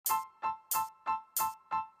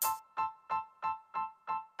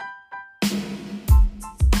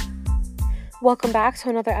Welcome back to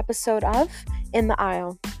another episode of In the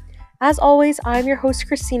Aisle. As always, I'm your host,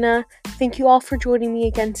 Christina. Thank you all for joining me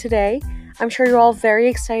again today. I'm sure you're all very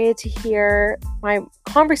excited to hear my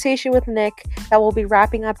conversation with Nick that we'll be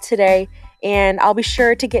wrapping up today, and I'll be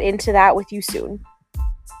sure to get into that with you soon.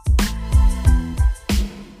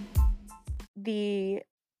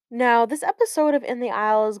 Now, this episode of In the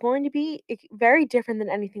Aisle is going to be very different than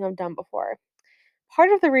anything I've done before. Part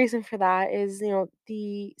of the reason for that is,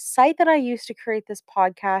 the site that I use to create this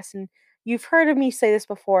podcast, and you've heard of me say this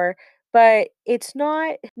before, but it's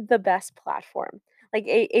not the best platform. Like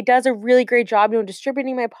it does a really great job,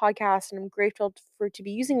 distributing my podcast, and I'm grateful to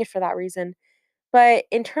be using it for that reason. But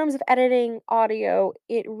in terms of editing audio,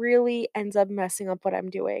 it really ends up messing up what I'm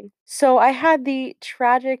doing. So I had the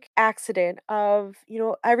tragic accident of,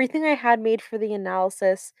 everything I had made for the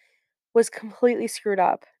analysis was completely screwed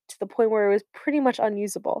up to the point where it was pretty much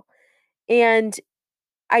unusable. And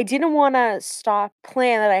I didn't want to stop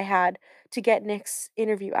plan that I had to get Nick's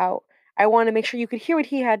interview out. I want to make sure you could hear what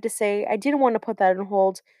he had to say. I didn't want to put that on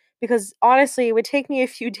hold because honestly, it would take me a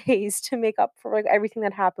few days to make up for everything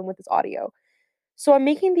that happened with this audio. So I'm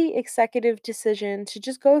making the executive decision to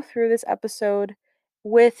just go through this episode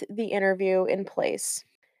with the interview in place.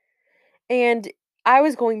 And I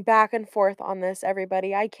was going back and forth on this,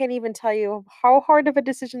 everybody. I can't even tell you how hard of a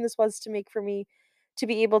decision this was to make for me to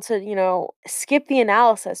be able to, skip the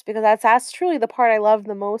analysis because that's truly the part I love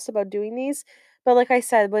the most about doing these. But like I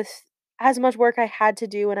said, with as much work I had to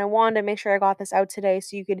do, and I wanted to make sure I got this out today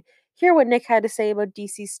so you could hear what Nick had to say about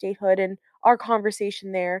DC statehood and our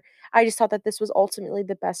conversation there, I just thought that this was ultimately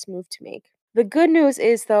the best move to make. The good news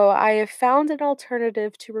is, though, I have found an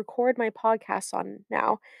alternative to record my podcast on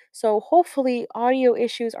now. So hopefully, audio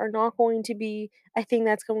issues are not going to be a thing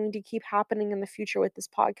that's going to keep happening in the future with this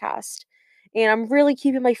podcast. And I'm really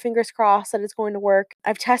keeping my fingers crossed that it's going to work.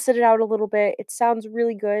 I've tested it out a little bit, it sounds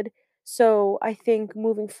really good. So I think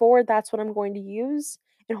moving forward, that's what I'm going to use.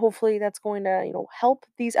 And hopefully, that's going to, help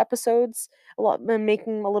these episodes a lot,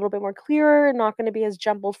 making them a little bit more clearer, not going to be as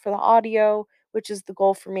jumbled for the audio, which is the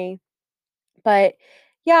goal for me. But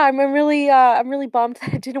yeah, I'm really bummed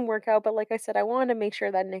that it didn't work out, but like I said, I wanted to make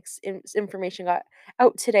sure that Nick's information got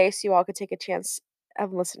out today so you all could take a chance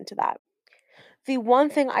of listening to that. The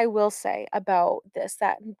one thing I will say about this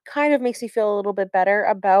that kind of makes me feel a little bit better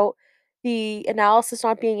about the analysis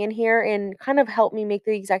not being in here and kind of helped me make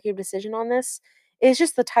the executive decision on this is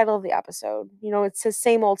just the title of the episode. It says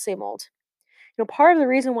same old, same old. Part of the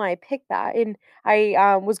reason why I picked that, and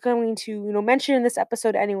I was going to, mention in this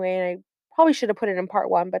episode anyway, and I probably should have put it in part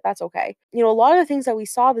one, but that's okay. A lot of the things that we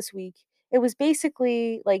saw this week, it was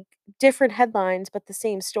basically like different headlines, but the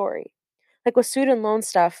same story. Like with student loan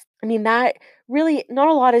stuff, I mean, that really, not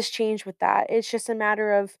a lot has changed with that. It's just a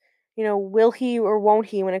matter of, will he or won't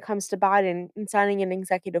he when it comes to Biden and signing an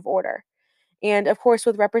executive order. And of course,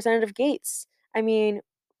 with Representative Gates, I mean,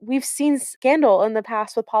 we've seen scandal in the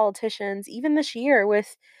past with politicians, even this year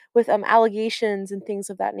with allegations and things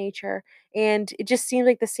of that nature. And it just seems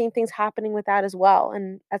like the same thing's happening with that as well.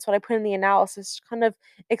 And that's what I put in the analysis, kind of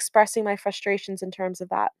expressing my frustrations in terms of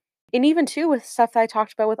that. And even too with stuff that I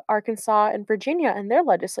talked about with Arkansas and Virginia and their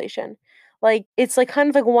legislation. Like it's like kind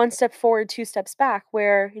of like one step forward, two steps back,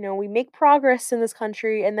 where, we make progress in this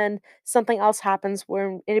country and then something else happens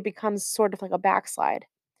where it becomes sort of like a backslide.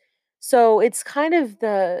 So it's kind of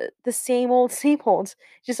the same old, same old.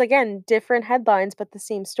 Just again, different headlines, but the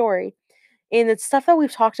same story. And it's stuff that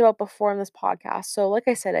we've talked about before in this podcast. So like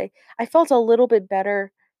I said, I felt a little bit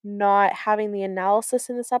better not having the analysis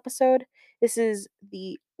in this episode. This is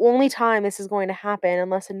the only time this is going to happen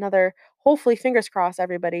unless another, hopefully fingers crossed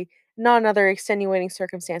everybody, not another extenuating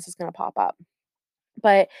circumstance is going to pop up.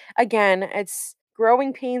 But again, it's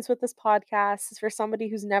growing pains with this podcast. For somebody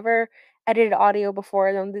who's never edited audio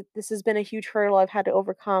before, then this has been a huge hurdle I've had to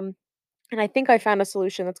overcome. And I think I found a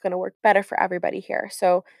solution that's going to work better for everybody here.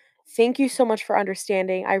 So thank you so much for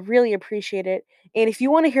understanding. I really appreciate it. And if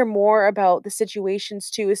you want to hear more about the situations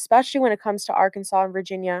too, especially when it comes to Arkansas and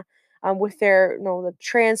Virginia, with their the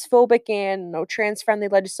transphobic and trans friendly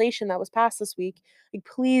legislation that was passed this week, like,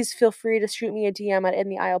 please feel free to shoot me a DM at In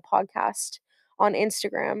the Aisle Podcast on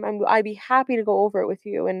Instagram. I'd be happy to go over it with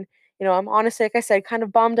you. And I'm honestly, like I said, kind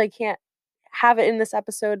of bummed I can't have it in this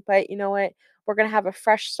episode, but you know what? We're going to have a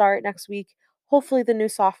fresh start next week. Hopefully, the new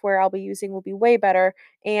software I'll be using will be way better,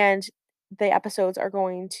 and the episodes are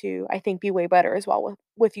going to, I think, be way better as well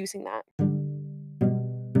with using that.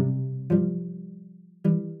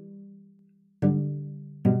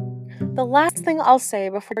 The last thing I'll say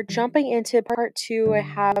before jumping into part two, I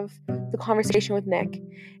have the conversation with Nick,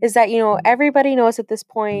 is that, everybody knows at this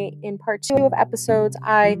point in part two of episodes,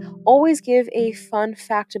 I always give a fun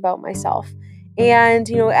fact about myself. And,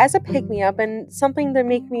 as a pick me up and something that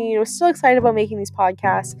make me, still excited about making these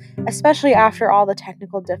podcasts, especially after all the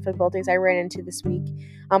technical difficulties I ran into this week,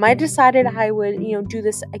 I decided I would, do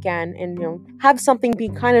this again and, have something be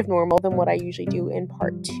kind of normal than what I usually do in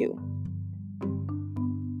part two.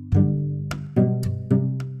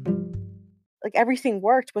 Like everything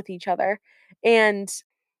worked with each other. And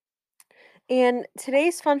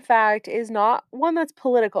today's fun fact is not one that's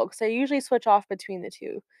political because I usually switch off between the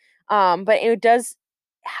two. But it does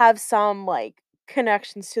have some like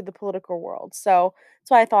connections to the political world. So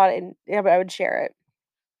that's why I thought I would share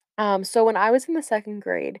it. So when I was in the second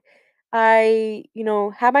grade, I,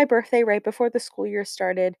 had my birthday right before the school year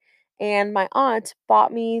started, and my aunt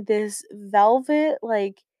bought me this velvet,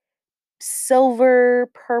 like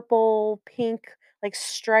silver, purple, pink, like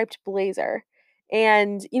striped blazer.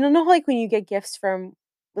 And know, like when you get gifts from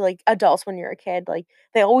like adults when you're a kid, like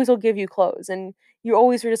they always will give you clothes, and you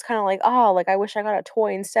always were just kind of like, oh, like I wish I got a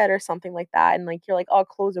toy instead or something like that. And like you're like, oh,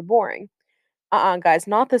 clothes are boring. Guys,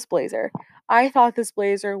 not this blazer. I thought this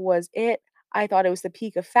blazer was it. I thought it was the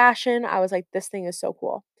peak of fashion. I was like, this thing is so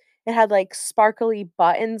cool. It had like sparkly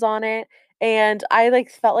buttons on it, and I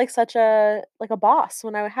like felt like such a boss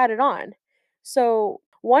when I had it on. So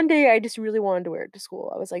one day I just really wanted to wear it to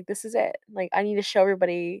school. I was like, this is it. Like I need to show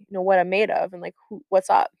everybody, what I'm made of and like what's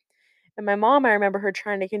up. And my mom, I remember her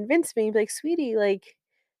trying to convince me, be like, "Sweetie, like,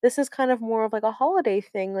 this is kind of more of like a holiday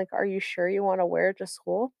thing. Like, are you sure you want to wear it to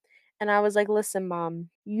school?" And I was like, "Listen, mom,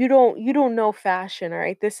 you don't know fashion, all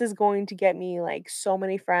right? This is going to get me like so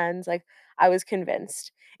many friends." Like, I was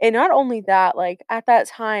convinced. And not only that, like at that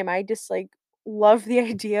time, I just like loved the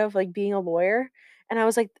idea of like being a lawyer. And I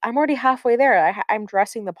was like, I'm already halfway there. I'm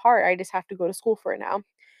dressing the part. I just have to go to school for it now.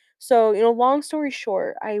 So, long story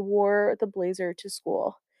short, I wore the blazer to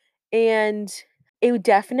school. And it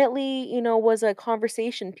definitely, was a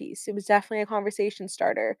conversation piece. It was definitely a conversation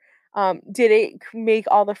starter. Did it make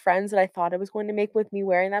all the friends that I thought it was going to make with me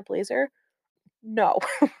wearing that blazer? No.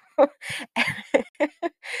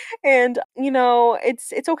 And,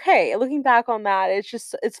 it's okay. Looking back on that,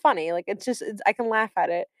 it's funny. Like I can laugh at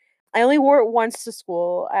it. I only wore it once to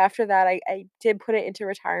school. After that, I did put it into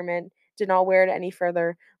retirement. Did not wear it any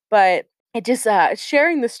further. But it just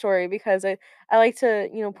sharing the story because I like to,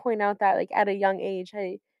 point out that like at a young age,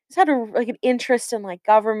 I just had like an interest in like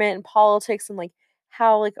government and politics and like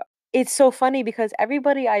how like it's so funny because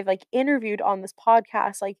everybody I've like interviewed on this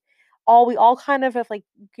podcast, like we all kind of have like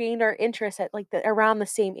gained our interest at like around the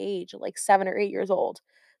same age, like 7 or 8 years old.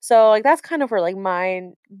 So like that's kind of where like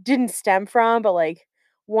mine didn't stem from, but like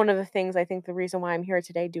one of the things I think the reason why I'm here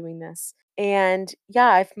today doing this. And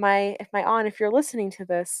yeah, if my aunt, if you're listening to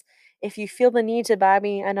this, if you feel the need to buy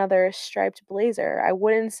me another striped blazer, I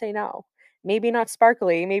wouldn't say no. Maybe not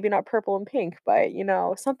sparkly, maybe not purple and pink, but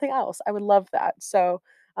something else. I would love that. So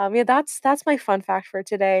yeah, that's my fun fact for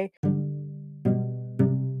today.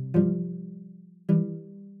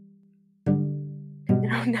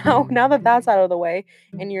 Now that that's out of the way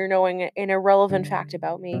and you're knowing an irrelevant fact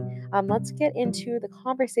about me, let's get into the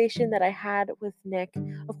conversation that I had with Nick,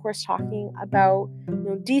 of course, talking about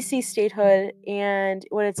DC statehood and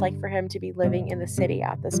what it's like for him to be living in the city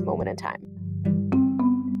at this moment in time.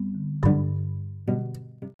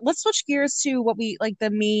 Let's switch gears to what we like the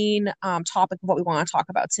main topic of what we want to talk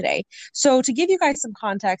about today. So to give you guys some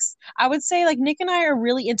context, I would say like Nick and I are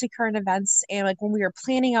really into current events, and like when we were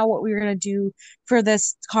planning out what we were going to do for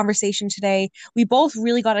this conversation today, we both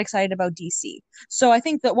really got excited about DC. So I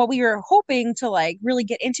think that what we were hoping to like really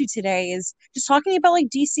get into today is just talking about like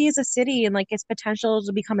DC as a city and like its potential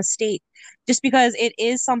to become a state, just because it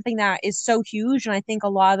is something that is so huge, and I think a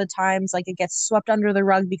lot of the times like it gets swept under the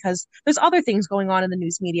rug because there's other things going on in the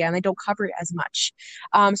news media and they don't cover it as much.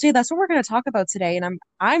 So yeah, that's what we're going to talk about today, and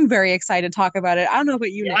I'm very excited to talk about it. I don't know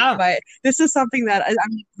about you, Nick, but this is something that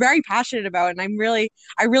I'm very passionate about, and I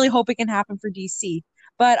really hope it can happen for DC.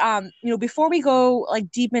 But before we go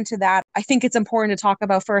like deep into that, I think it's important to talk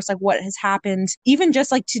about first like what has happened, even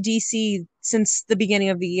just like to DC since the beginning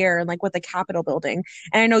of the year and like with the Capitol building.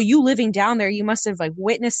 And I know you living down there, you must have like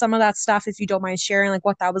witnessed some of that stuff. If you don't mind sharing like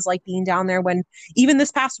what that was like being down there when even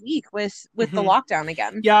this past week with the lockdown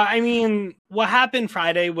again. Yeah, I mean, what happened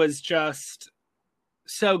Friday was just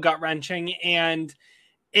so gut-wrenching, and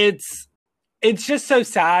it's just so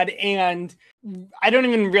sad, and I don't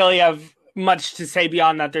even really have much to say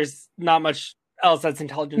beyond that. There's not much else that's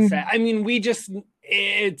intelligent to say. I mean,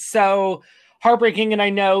 it's so heartbreaking, and I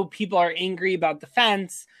know people are angry about the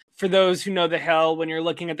fence. for those who know the Hill, when you're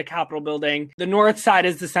looking at the Capitol building, the north side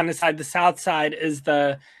is the Senate side, the south side is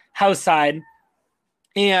the House side.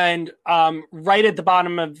 And right at the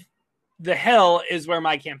bottom of the Hill is where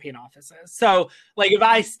my campaign office is. So, like, if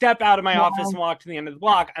I step out of my office and walk to the end of the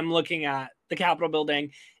block, I'm looking at the Capitol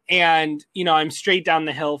building, and, you know, I'm straight down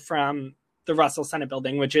the hill from the Russell Senate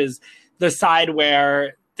building, which is the side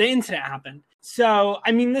where the incident happened. So,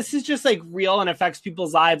 I mean, this is just like real and affects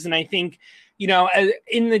people's lives. And I think, you know,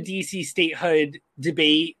 in the DC statehood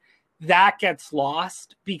debate, that gets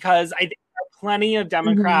lost because I think there are plenty of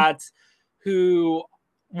Democrats who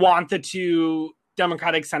want the two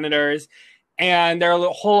Democratic senators, and there are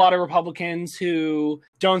a whole lot of Republicans who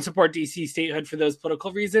don't support DC statehood for those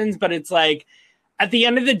political reasons. But it's like, at the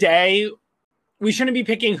end of the day, we shouldn't be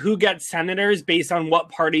picking who gets senators based on what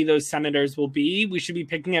party those senators will be. We should be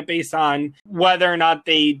picking it based on whether or not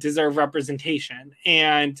they deserve representation.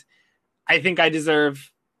 And I think I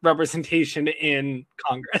deserve representation in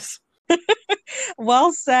Congress.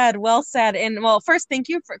 Well said. Well said. And well, first, thank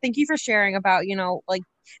you for sharing about, you know, like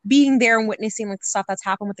being there and witnessing like the stuff that's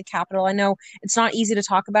happened with the Capitol. I know it's not easy to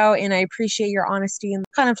talk about, and I appreciate your honesty and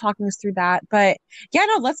kind of talking us through that. But yeah,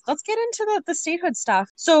 no, let's get into the statehood stuff.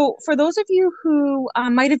 So for those of you who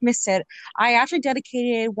might have missed it, I actually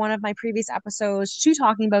dedicated one of my previous episodes to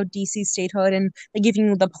talking about DC statehood and like, giving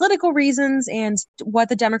you the political reasons and what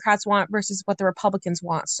the Democrats want versus what the Republicans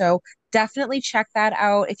want. So definitely check that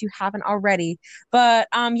out if you haven't already. But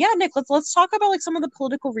yeah, Nick, let's talk about like some of the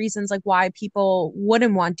political reasons like why people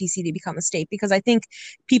wouldn't want DC to become a state, because I think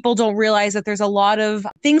people don't realize that there's a lot of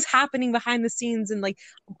things happening behind the scenes and like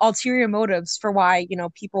ulterior motives for why, you know,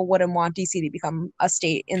 people wouldn't want DC to become a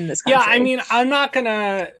state in this country. Yeah, I mean, I'm not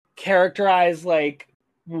gonna characterize like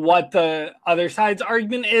what the other side's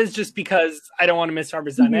argument is just because I don't want to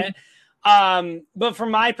misrepresent it. But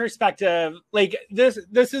from my perspective, like this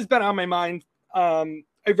has been on my mind. I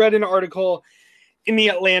read an article in the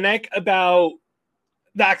Atlantic about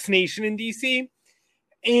vaccination in DC.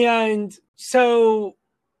 And so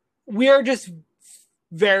we are just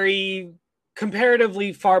very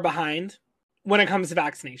comparatively far behind when it comes to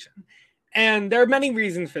vaccination. And there are many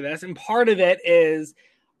reasons for this. And part of it is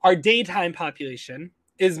our daytime population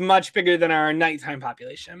is much bigger than our nighttime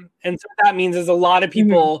population. And so what that means is a lot of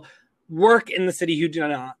people work in the city who do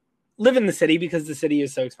not live in the city because the city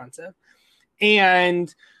is so expensive.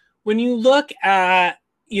 And when you look at,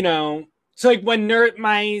 you know, so like when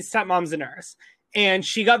my stepmom's a nurse and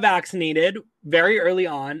she got vaccinated very early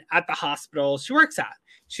on at the hospital she works at.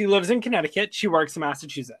 She lives in Connecticut. She works in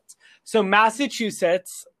Massachusetts. So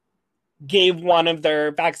Massachusetts gave one of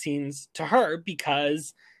their vaccines to her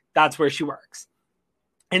because that's where she works.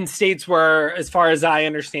 And states were, as far as I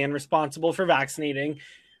understand, responsible for vaccinating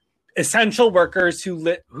essential workers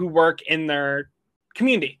who work in their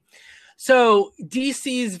community. So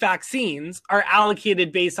DC's vaccines are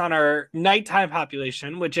allocated based on our nighttime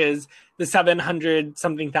population, which is the 700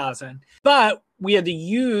 something thousand. But we had to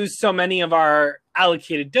use so many of our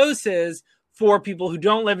allocated doses for people who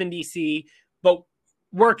don't live in DC, but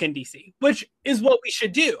work in DC, which is what we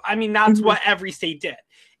should do. I mean, that's what every state did.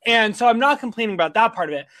 And so I'm not complaining about that part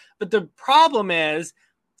of it. But the problem is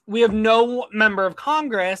we have no member of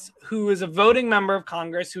Congress who is a voting member of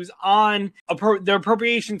Congress who's on the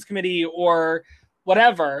appropriations committee or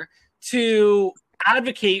whatever to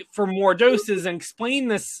advocate for more doses and explain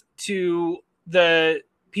this to the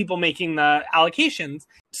people making the allocations.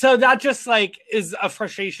 So that just like is a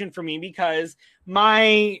frustration for me because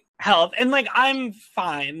my health and like I'm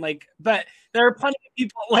fine, like, but there are plenty of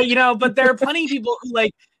people like, you know, but there are plenty of people who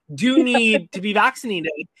like do need to be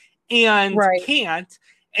vaccinated and can't.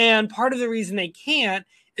 And part of the reason they can't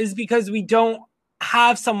is because we don't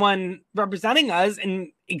have someone representing us and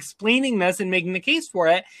explaining this and making the case for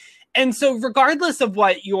it. And so regardless of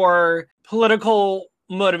what your political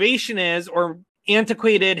motivation is or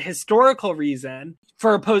antiquated historical reason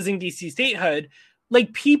for opposing DC statehood,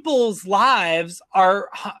 like people's lives are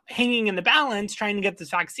hanging in the balance trying to get this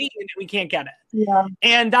vaccine and we can't get it. Yeah.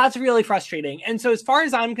 And that's really frustrating. And so as far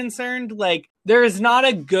as I'm concerned, like there is not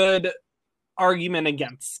a good argument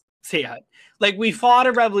against statehood. Like we fought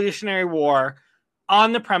a Revolutionary War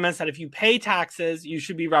on the premise that if you pay taxes, you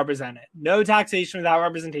should be represented. No taxation without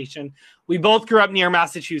representation. We both grew up near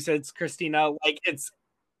Massachusetts, Christina. Like it's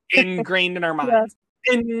ingrained in our minds.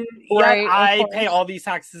 Yeah. And yet I pay all these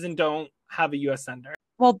taxes and don't have a U.S. senator.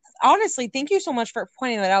 Well, honestly, thank you so much for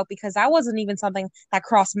pointing that out because that wasn't even something that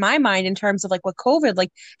crossed my mind in terms of like with COVID,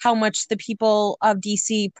 like how much the people of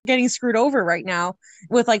DC are getting screwed over right now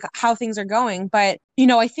with like how things are going. But, you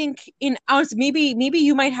know, I think maybe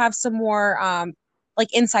you might have some more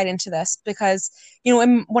like insight into this because, you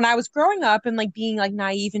know, when I was growing up and like being like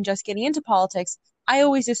naive and just getting into politics, I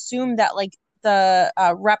always assumed that like the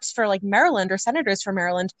reps for like Maryland or senators for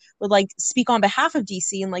Maryland would like speak on behalf of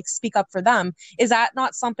DC and like speak up for them. Is that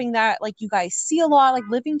not something that like you guys see a lot like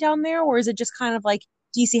living down there, or is it just kind of like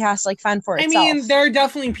DC has to like fend for itself? I mean, there are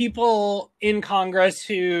definitely people in Congress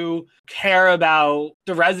who care about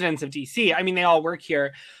the residents of DC. I mean, they all work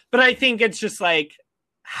here, but I think it's just like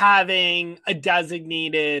having a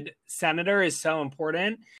designated senator is so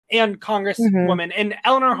important. And Congresswoman and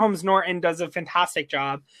Eleanor Holmes Norton does a fantastic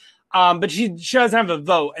job. But she doesn't have a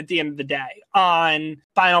vote at the end of the day on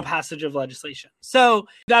final passage of legislation. So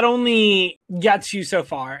that only gets you so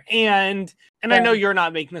far. And I know you're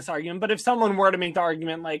not making this argument, but if someone were to make the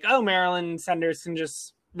argument like, oh, Maryland senators can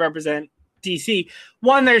just represent DC,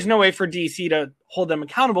 one, there's no way for DC to hold them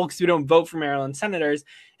accountable because we don't vote for Maryland senators.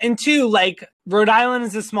 And two, like Rhode Island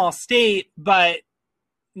is a small state, but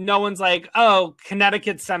no one's like, oh,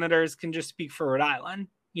 Connecticut senators can just speak for Rhode Island,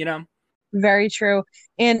 you know? Very true.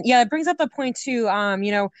 And yeah, it brings up the point too,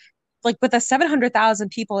 you know, like with the 700,000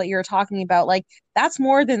 people that you're talking about, like that's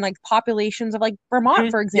more than like populations of like Vermont,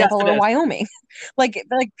 for example, or Wyoming. like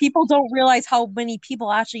people don't realize how many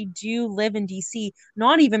people actually do live in DC,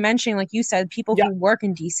 not even mentioning, like you said, people who work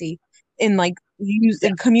in DC and like use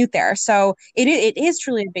and commute there. So it is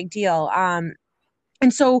truly a big deal.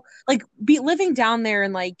 And so, like, living down there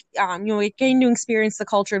and, like, you know, getting to experience the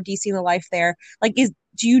culture of DC and the life there, like,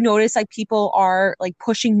 do you notice, like, people are, like,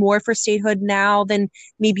 pushing more for statehood now than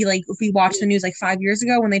maybe, like, if we watched the news, like, 5 years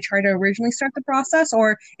ago when they tried to originally start the process?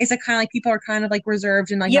 Or is it kind of like people are kind of, like, reserved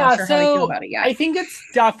and, like, not sure how they feel about it yet? I think it's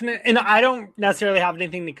definite, and I don't necessarily have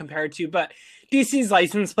anything to compare it to, but DC's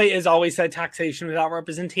license plate has always said taxation without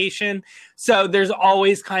representation. So there's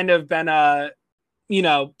always kind of been a, you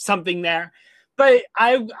know, something there. But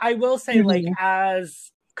I will say, like,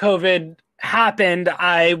 as COVID happened,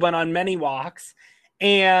 I went on many walks.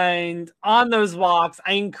 And on those walks,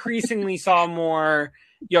 I increasingly saw more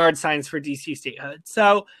yard signs for DC statehood.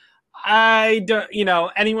 So I don't, you know,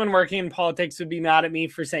 anyone working in politics would be mad at me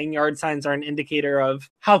for saying yard signs are an indicator of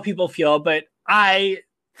how people feel. But I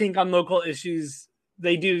think on local issues,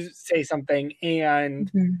 they do say something. And,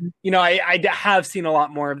 you know, I have seen a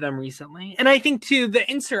lot more of them recently. And I think, too, the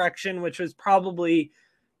insurrection, which was probably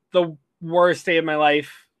the worst day of my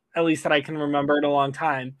life, at least that I can remember in a long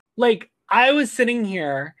time. Like, I was sitting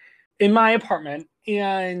here in my apartment,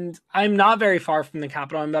 and I'm not very far from the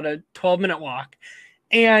Capitol. I'm about a 12-minute walk,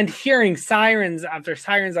 and hearing sirens after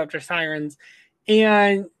sirens after sirens.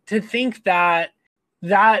 And to think that,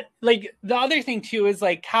 like, the other thing, too, is,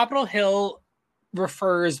 like, Capitol Hill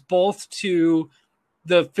refers both to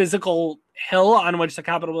the physical hill on which the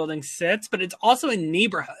Capitol building sits, but it's also a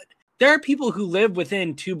neighborhood. There are people who live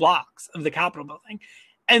within 2 blocks of the Capitol building,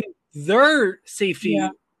 and their safety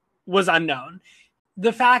was unknown.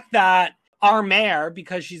 The fact that our mayor,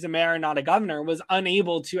 because she's a mayor and not a governor, was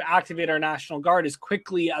unable to activate our National Guard as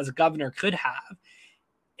quickly as a governor could have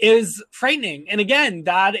is frightening. And again,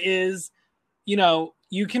 that is, you know,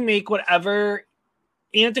 you can make whatever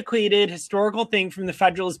antiquated historical thing from the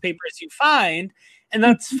Federalist Papers you find, and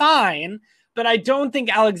that's fine. But I don't think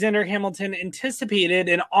Alexander Hamilton anticipated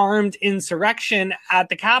an armed insurrection at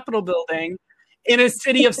the Capitol building in a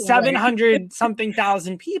city of 700 something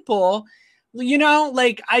thousand people. You know,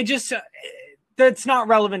 like, I just, that's not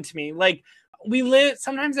relevant to me. Like, we live,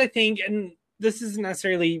 sometimes I think, and this isn't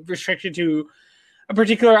necessarily restricted to a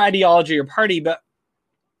particular ideology or party, but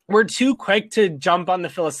we're too quick to jump on the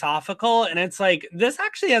philosophical, and it's like, this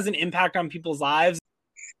actually has an impact on people's lives.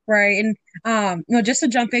 Right. And, you know, just to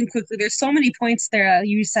jump in quickly, there's so many points there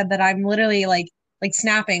you said that I'm literally like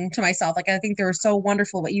snapping to myself. Like, I think they were so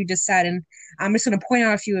wonderful what you just said. And I'm just going to point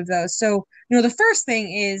out a few of those. So, you know, the first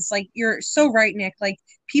thing is, like, you're so right, Nick. Like,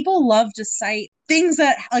 people love to cite things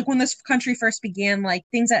that, like, when this country first began, like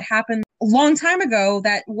things that happened a long time ago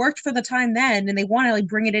that worked for the time then, and they want to like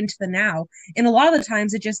bring it into the now. And a lot of the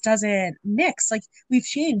times it just doesn't mix. Like, we've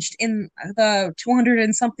changed in the 200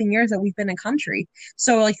 and something years that we've been a country.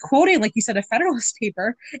 So, like, quoting, like you said, a Federalist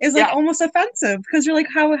paper is like almost offensive, because you're like,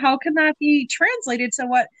 how can that be translated to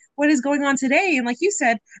what is going on today? And like you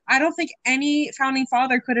said, I don't think any founding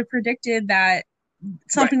father could have predicted that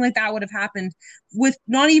something like that would have happened, with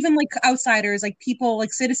not even like outsiders, like people,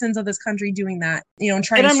 like citizens of this country doing that, you know, and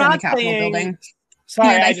trying to storm the Capitol building.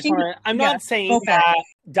 Sorry, I'm not saying that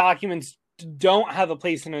documents don't have a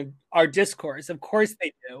place in our discourse. Of course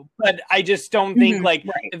they do. But I just don't think,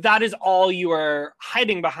 if that is all you are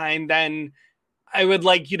hiding behind, then I would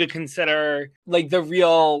like you to consider, like, the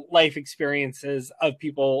real life experiences of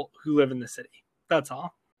people who live in the city. That's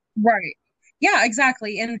all. Right. Yeah,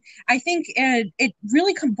 exactly. And I think it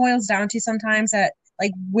really boils down to sometimes that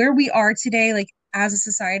like where we are today, like as a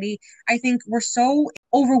society, I think we're so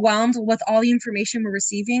overwhelmed with all the information we're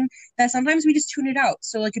receiving that sometimes we just tune it out.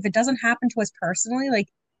 So like if it doesn't happen to us personally, like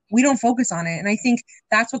we don't focus on it. And I think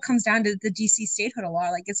that's what comes down to the DC statehood a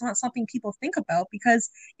lot. Like it's not something people think about because,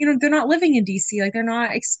 you know, they're not living in DC, like they're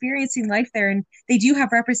not experiencing life there and they do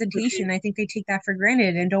have representation. I think they take that for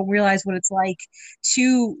granted and don't realize what it's like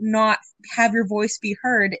to not have your voice be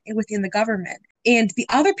heard within the government. And the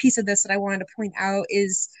other piece of this that I wanted to point out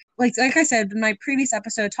is like I said in my previous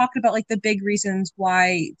episode, talked about like the big reasons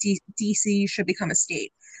why DC should become a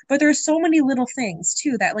state. But there's so many little things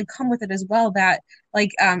too that like come with it as well that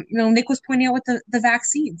like you know Nick was pointing out with the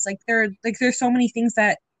vaccines. There's so many things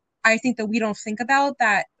that I think that we don't think about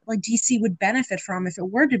that like DC would benefit from if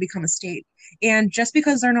it were to become a state. And just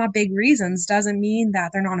because they're not big reasons doesn't mean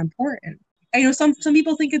that they're not important. I know some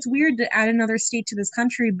people think it's weird to add another state to this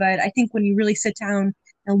country, but I think when you really sit down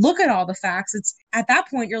and look at all the facts, it's at that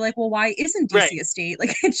point you're like, well, why isn't DC a state?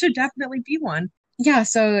 Like it should definitely be one. Yeah,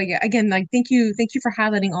 so yeah, again, like thank you for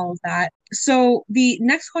highlighting all of that. So the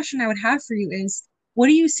next question I would have for you is, what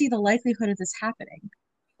do you see the likelihood of this happening?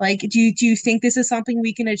 Like, do you think this is something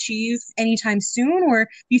we can achieve anytime soon, or do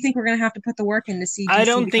you think we're gonna have to put the work in to see DC I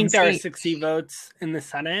don't become think there are state? 60 votes in the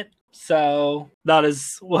Senate, so that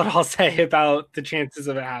is what I'll say about the chances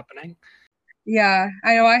of it happening. Yeah,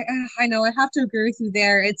 I know. I know. I have to agree with you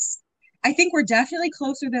there. I think we're definitely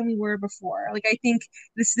closer than we were before. Like, I think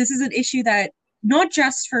this is an issue that not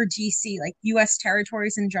just for DC, like U.S.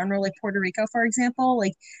 territories in general, like Puerto Rico, for example,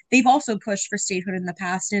 like they've also pushed for statehood in the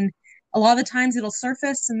past, and a lot of the times it'll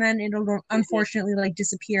surface and then it'll unfortunately like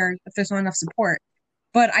disappear if there's not enough support.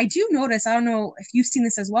 But I do notice, I don't know if you've seen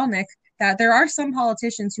this as well, Nick, that there are some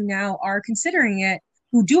politicians who now are considering it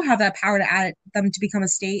who do have that power to add them to become a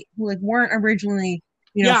state who like weren't originally,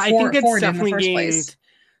 you know, Yeah, I think it's for it in the definitely first place. gained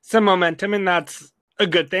some momentum, and that's a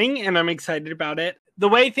good thing, and I'm excited about it. The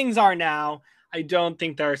way things are now, I don't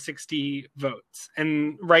think there are 60 votes.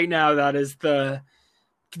 And right now, that is the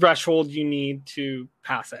threshold you need to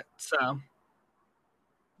pass it. So,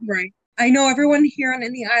 Right. I know everyone here on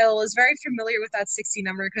In the Isle is very familiar with that 60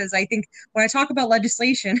 number because I think when I talk about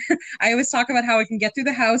legislation, I always talk about how it can get through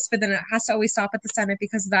the House, but then it has to always stop at the Senate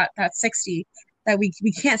because of that 60 that we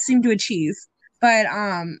can't seem to achieve. But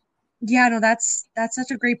yeah, no, that's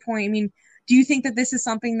such a great point. I mean, do you think that this is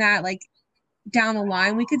something that like down the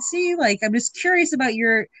line we could see? Like, I'm just curious about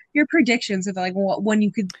your predictions of like when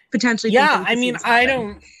you could potentially think that yeah, we I could see mean, this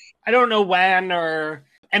happen. I don't know when or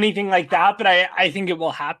anything like that, but I think it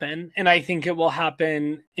will happen, and I think it will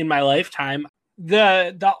happen in my lifetime.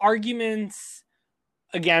 The arguments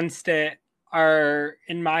against it are,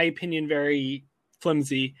 in my opinion, very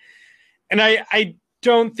flimsy, and I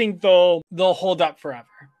don't think they'll hold up forever.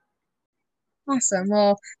 Awesome.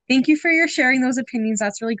 Well, thank you for your sharing those opinions.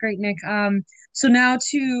 That's really great, Nick. So now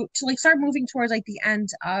to like start moving towards like the end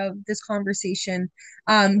of this conversation,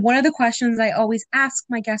 one of the questions I always ask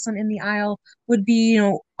my guests on In the Aisle would be, you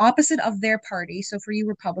know, opposite of their party. So for you,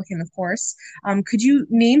 Republican, of course, could you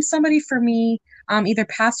name somebody for me, either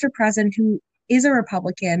past or present, who is a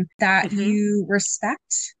Republican that Mm-hmm. you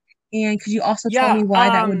respect? And could you also tell Yeah, me why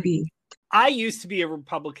that would be? I used to be a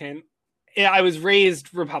Republican. I was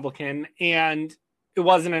raised Republican, and it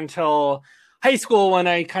wasn't until high school when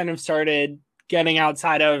I kind of started getting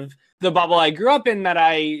outside of the bubble I grew up in that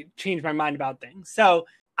I changed my mind about things. So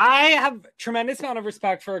I have tremendous amount of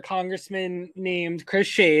respect for a congressman named Chris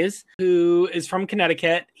Shays, who is from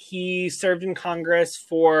Connecticut. He served in Congress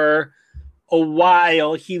for a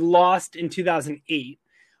while. He lost in 2008.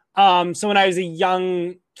 So when I was a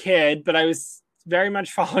young kid, but I was very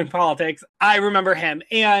much following politics, I remember him.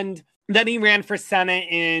 And then he ran for Senate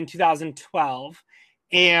in 2012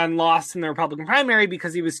 and lost in the Republican primary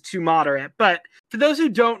because he was too moderate. But for those who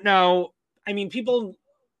don't know, I mean, people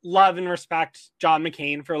love and respect John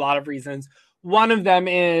McCain for a lot of reasons. One of them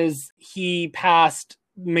is he passed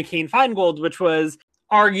McCain-Feingold, which was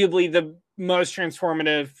arguably the most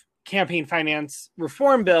transformative campaign finance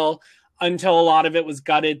reform bill until a lot of it was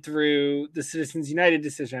gutted through the Citizens United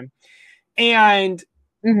decision. And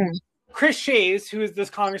Chris Shays, who is this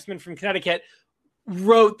congressman from Connecticut,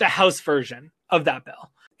 wrote the House version of that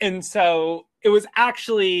bill. And so it was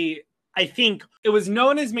actually, I think, it was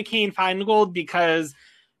known as McCain-Feingold because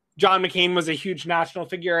John McCain was a huge national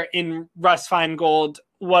figure, and Russ Feingold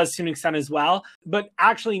was to an extent as well. But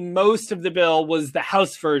actually, most of the bill was the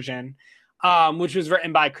House version, which was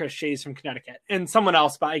written by Chris Shays from Connecticut and someone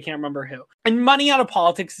else, but I can't remember who. And money out of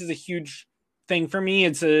politics is a huge thing for me.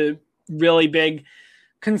 It's a really big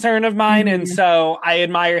concern of mine. And so I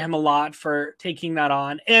admire him a lot for taking that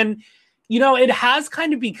on. And, it has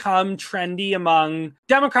kind of become trendy among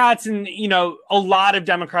Democrats, and, a lot of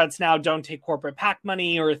Democrats now don't take corporate PAC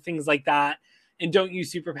money or things like that and don't use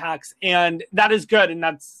super PACs. And that is good. And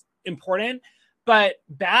that's important. But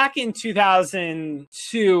back in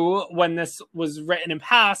 2002, when this was written and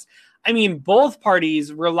passed, both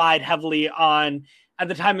parties relied heavily on, at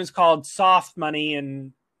the time it was called soft money,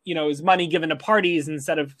 and, it was money given to parties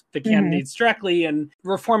instead of the candidates directly, and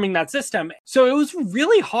reforming that system. So it was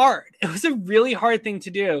really hard. It was a really hard thing to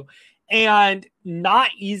do and not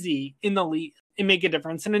easy in the lead and make a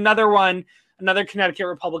difference. And another Connecticut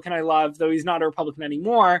Republican I love, though he's not a Republican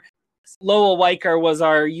anymore, Lowell Weicker was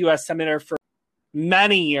our U.S. Senator for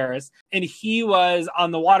many years, and he was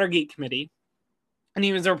on the Watergate Committee, and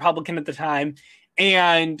he was a Republican at the time,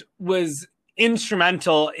 and was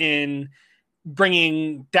instrumental in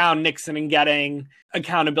bringing down Nixon and getting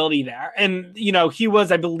accountability there. And, he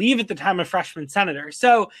was, I believe at the time, a freshman senator.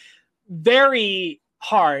 So very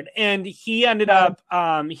hard. And he ended up,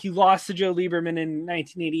 he lost to Joe Lieberman in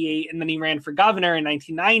 1988, and then he ran for governor in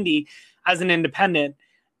 1990 as an independent.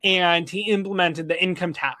 And he implemented the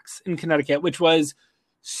income tax in Connecticut, which was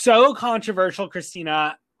so controversial,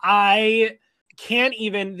 Christina. I can't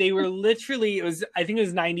even, they were literally, I think it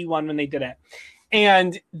was 91 when they did it.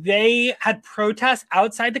 And they had protests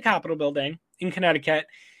outside the Capitol building in Connecticut.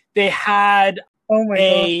 They had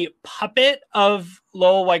a puppet of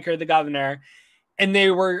Lowell Weicker, the governor, and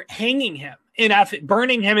they were hanging him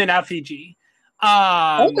burning him in effigy.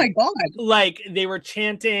 Oh my God. Like, they were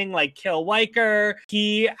chanting, like, kill Weicker.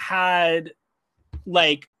 He had,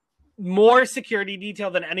 like, more security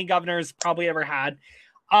detail than any governor's probably ever had.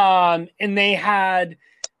 And they had,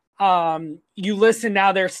 you listen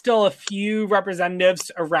now, there's still a few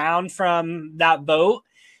representatives around from that vote.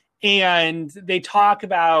 And they talk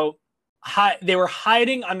about they were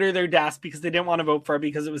hiding under their desk because they didn't want to vote for it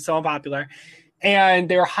because it was so unpopular. And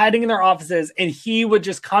they were hiding in their offices, and he would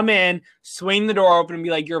just come in, swing the door open, and be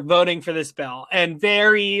like, you're voting for this bill. And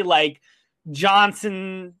very, like,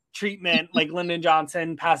 Johnson treatment, like Lyndon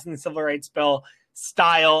Johnson passing the civil rights bill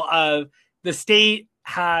style of, the state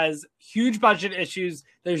has huge budget issues.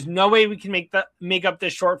 There's no way we can make up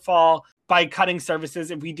this shortfall by cutting services.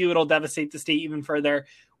 If we do, it'll devastate the state even further.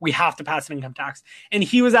 We have to pass an income tax. And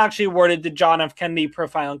he was actually awarded the John F. Kennedy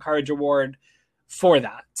Profile and Courage Award for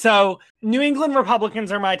that. So New England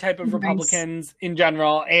Republicans are my type of Republicans in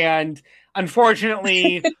general. And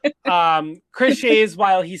unfortunately, Chris Shays,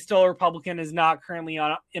 while he's still a Republican, is not currently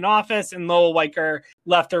in office. And Lowell Weicker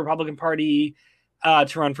left the Republican Party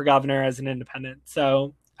to run for governor as an independent.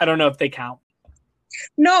 So I don't know if they count.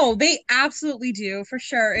 No, they absolutely do, for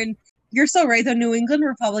sure. And you're so right, the New England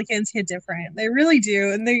Republicans hit different. They really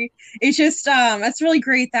do. And it's just, that's really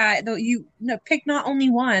great that you pick not only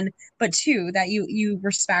one, but two that you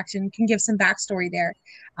respect and can give some backstory there.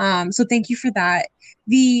 So thank you for that.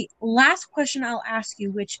 The last question I'll ask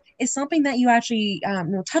you, which is something that you actually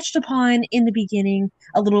touched upon in the beginning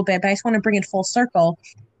a little bit, but I just want to bring it full circle.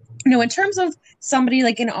 In terms of somebody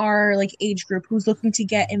like in our like age group who's looking to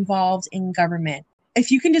get involved in government, if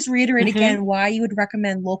you can just reiterate again why you would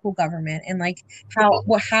recommend local government and like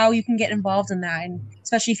how you can get involved in that, and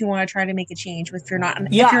especially if you want to try to make a change if you're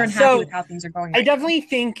unhappy with how things are going. I definitely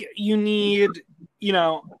think you need,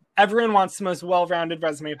 everyone wants the most well-rounded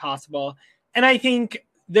resume possible. And I think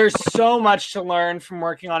there's so much to learn from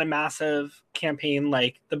working on a massive campaign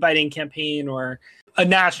like the Biden campaign or a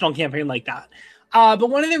national campaign like that. But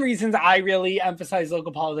one of the reasons I really emphasize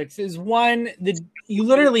local politics is, one, you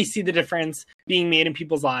literally see the difference being made in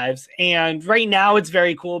people's lives. And right now it's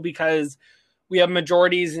very cool because we have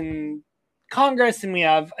majorities in Congress and we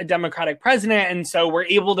have a Democratic president. And so we're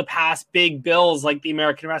able to pass big bills like the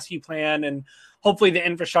American Rescue Plan and hopefully the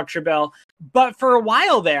infrastructure bill. But for a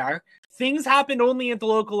while there, things happened only at the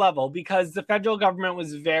local level because the federal government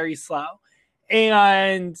was very slow.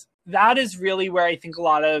 And that is really where I think a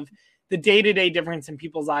lot of the day-to-day difference in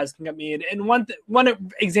people's lives can get made. And one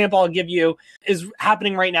example I'll give you is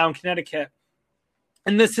happening right now in Connecticut.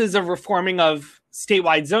 And this is a reforming of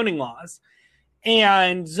statewide zoning laws.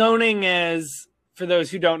 And zoning is, for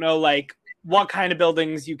those who don't know, like what kind of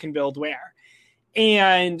buildings you can build where.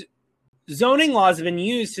 And zoning laws have been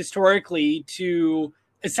used historically to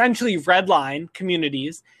essentially redline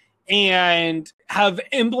communities and have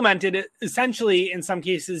implemented essentially, in some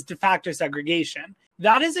cases, de facto segregation.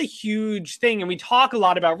 That is a huge thing. And we talk a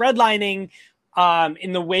lot about redlining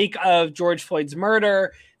in the wake of George Floyd's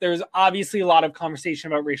murder. There's obviously a lot of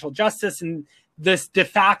conversation about racial justice, and this de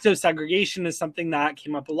facto segregation is something that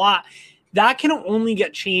came up a lot. that can only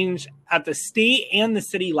get changed at the state and the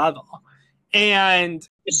city level. And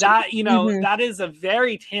that, that is a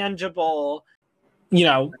very tangible,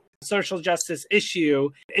 social justice issue.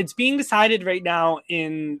 It's being decided right now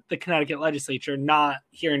in the Connecticut legislature, not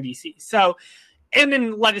here in DC. So, and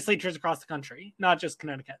in legislatures across the country, not just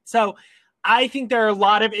Connecticut. So I think there are a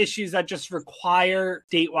lot of issues that just require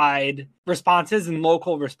statewide responses and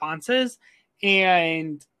local responses.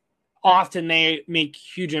 And often they make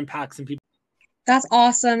huge impacts in people. That's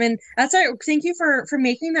awesome, and thank you for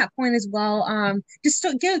making that point as well.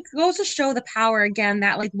 Goes to show the power again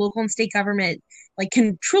that like local and state government like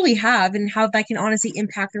can truly have, and how that can honestly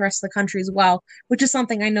impact the rest of the country as well. Which is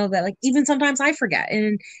something I know that like even sometimes I forget,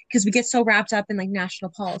 and because we get so wrapped up in like national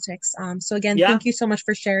politics. So again, Thank you so much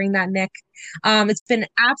for sharing that, Nick. It's been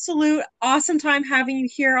absolute awesome time having you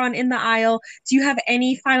here on In the Aisle. Do you have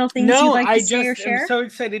any final things you'd like to say or share? I'm so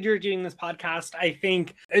excited you're doing this podcast. I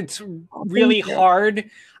think it's really hard.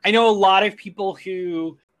 I know a lot of people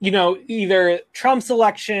who, either Trump's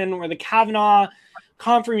election or the Kavanaugh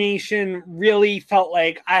confirmation really felt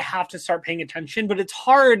like I have to start paying attention, but it's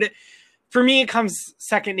hard. For me, it comes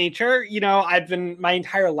second nature. My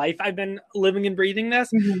entire life, I've been living and breathing this,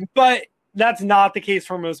 but that's not the case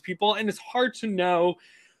for most people. And it's hard to know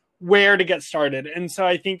where to get started. And so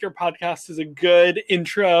I think your podcast is a good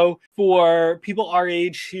intro for people our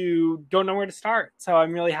age who don't know where to start. So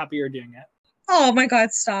I'm really happy you're doing it. Oh my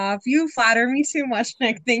God, stop. You flatter me too much,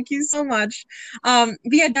 Nick. Thank you so much. But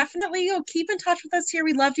yeah, definitely keep in touch with us here.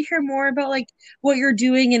 We'd love to hear more about like what you're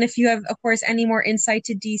doing, and if you have, of course, any more insight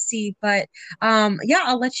to DC. But yeah,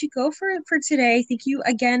 I'll let you go for today. Thank you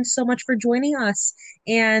again so much for joining us.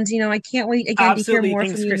 And I can't wait again to hear more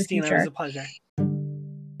from you Christina. in the future. It was a pleasure.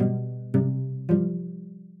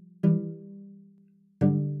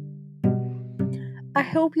 I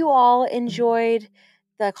hope you all enjoyed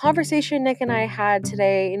the conversation Nick and I had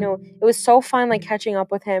today. It was so fun like catching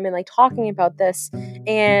up with him and like talking about this.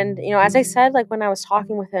 And as I said, like when I was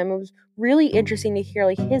talking with him, it was really interesting to hear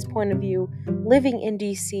like his point of view living in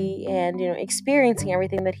DC and experiencing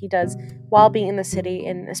everything that he does while being in the city,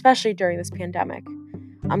 and especially during this pandemic.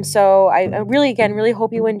 So I really, again, really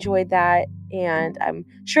hope you enjoyed that, and I'm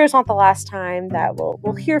sure it's not the last time that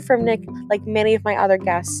we'll hear from Nick. Like many of my other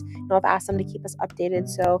guests, I've asked them to keep us updated,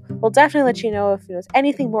 so we'll definitely let you know if there's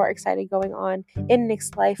anything more exciting going on in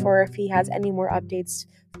Nick's life, or if he has any more updates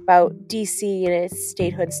about DC and its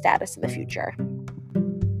statehood status in the future.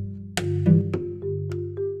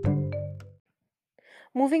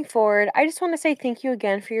 Moving forward, I just want to say thank you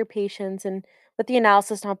again for your patience and with the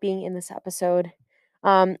analysis not being in this episode.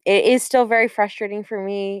 It is still very frustrating for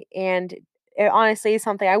me, and it honestly is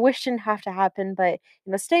something I wish didn't have to happen. But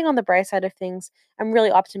staying on the bright side of things, I'm really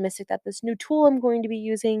optimistic that this new tool I'm going to be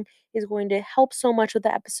using is going to help so much with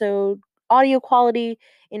the episode audio quality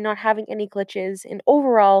and not having any glitches, and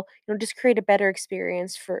overall, just create a better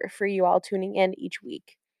experience for you all tuning in each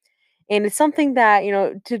week. And it's something that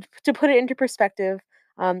to put it into perspective.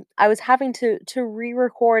 I was having to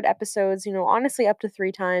re-record episodes, honestly up to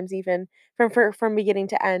 3 times even from beginning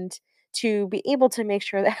to end to be able to make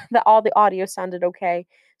sure that, that all the audio sounded okay.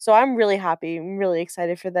 So I'm really happy. I'm really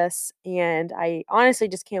excited for this, and I honestly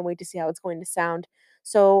just can't wait to see how it's going to sound.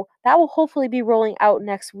 So that will hopefully be rolling out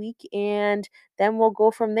next week, and then we'll go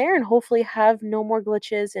from there and hopefully have no more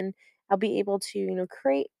glitches, and I'll be able to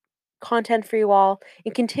create content for you all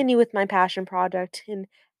and continue with my passion project and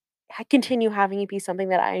continue having it be something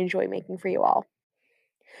that I enjoy making for you all.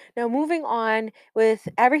 Now, moving on with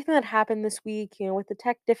everything that happened this week, with the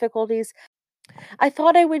tech difficulties, I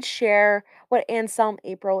thought I would share what Anselm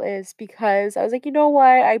April is, because I was like, you know what?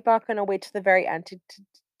 I'm not going to wait to the very end to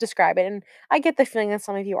describe it. And I get the feeling that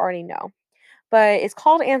some of you already know. But it's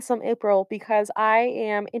called Anselm April because I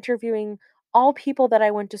am interviewing all people that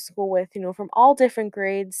I went to school with, from all different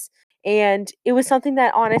grades. And it was something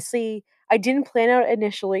that honestly I didn't plan out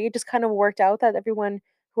initially. It just kind of worked out that everyone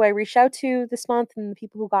who I reached out to this month and the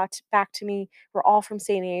people who got back to me were all from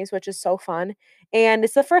St. A's, which is so fun. And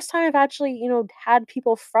it's the first time I've actually, had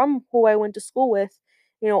people from who I went to school with,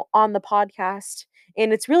 on the podcast.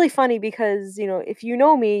 And it's really funny because, if you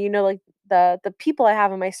know me, like the people I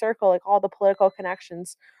have in my circle, like all the political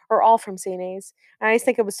connections, are all from St. A's. And I just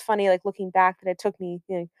think it was funny, like looking back, that it took me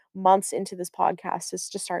months into this podcast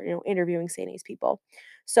to start interviewing St. A's people.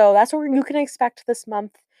 So that's what you can expect this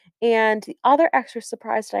month. And the other extra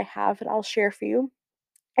surprise that I have that I'll share for you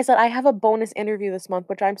is that I have a bonus interview this month,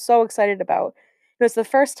 which I'm so excited about. It's the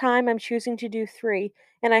first time I'm choosing to do 3,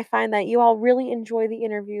 and I find that you all really enjoy the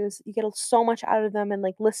interviews. You get so much out of them, and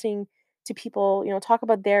like listening to people, talk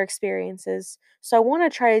about their experiences. So I want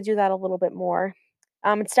to try to do that a little bit more.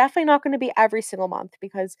 It's definitely not going to be every single month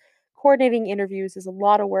because coordinating interviews is a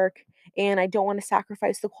lot of work, and I don't want to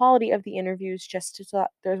sacrifice the quality of the interviews just so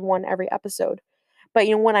that there's one every episode. But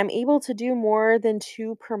when I'm able to do more than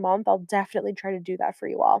 2 per month, I'll definitely try to do that for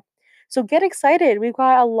you all. So get excited. We've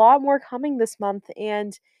got a lot more coming this month,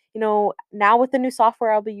 and now with the new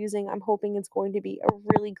software I'll be using, I'm hoping it's going to be a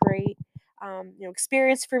really great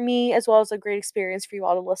experience for me, as well as a great experience for you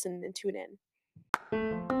all to listen and tune in.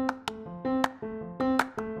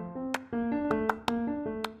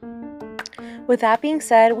 With that being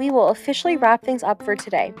said, we will officially wrap things up for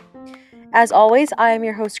today. As always, I am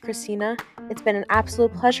your host, Christina. It's been an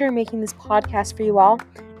absolute pleasure making this podcast for you all,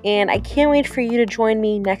 and I can't wait for you to join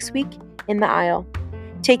me next week in the aisle.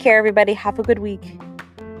 Take care, everybody. Have a good week.